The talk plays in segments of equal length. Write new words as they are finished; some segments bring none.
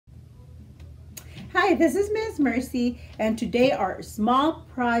Hi, this is Miss Mercy, and today our small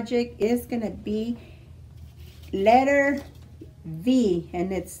project is going to be letter V,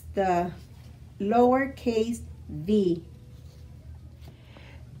 and it's the lowercase v.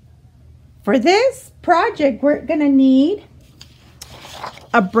 For this project, we're going to need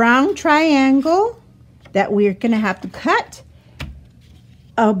a brown triangle that we're going to have to cut,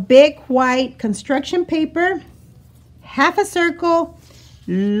 a big white construction paper, half a circle,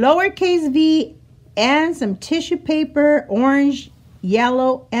 lowercase v, and some tissue paper, orange,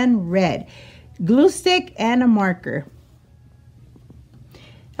 yellow, and red, glue stick, and a marker.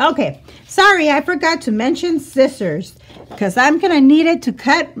 Okay, sorry, I forgot to mention scissors because I'm gonna need it to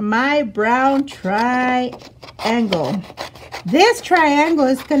cut my brown triangle. This triangle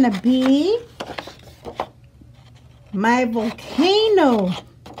is gonna be my volcano.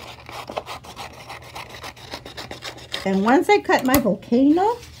 And once I cut my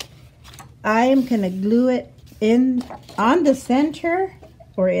volcano, I am going to glue it in on the center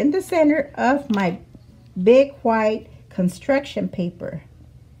or in the center of my big white construction paper.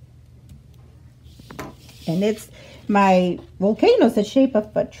 And it's my volcano is the shape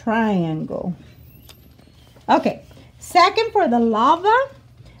of a triangle. Okay, second, for the lava,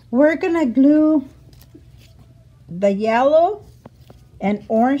 we're going to glue the yellow and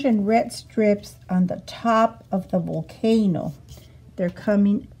orange and red strips on the top of the volcano. They're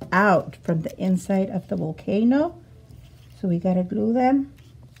coming out from the inside of the volcano, so we gotta glue them.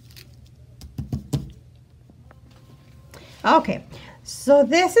 Okay, so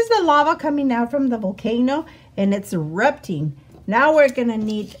this is the lava coming out from the volcano and it's erupting. Now we're gonna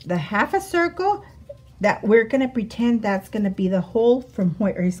need the half a circle that we're gonna pretend that's gonna be the hole from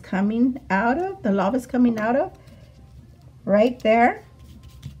where it's coming out of, the lava's coming out of, right there.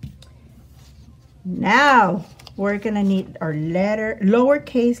 Now we're gonna need our letter,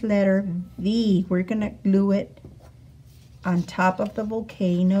 lowercase letter V. We're gonna glue it on top of the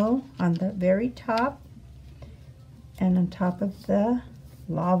volcano, on the very top, and on top of the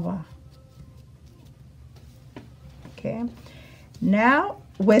lava. Okay, now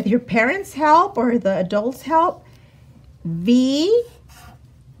with your parents' help or the adults' help, V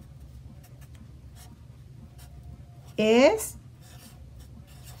is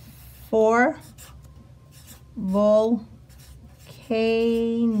for volcano.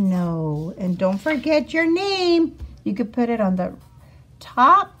 And don't forget your name. You could put it on the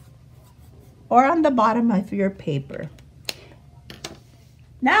top or on the bottom of your paper.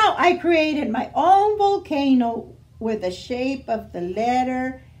 Now I created my own volcano with the shape of the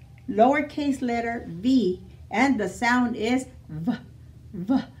letter, lowercase letter V, and the sound is V,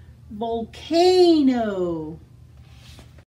 volcano.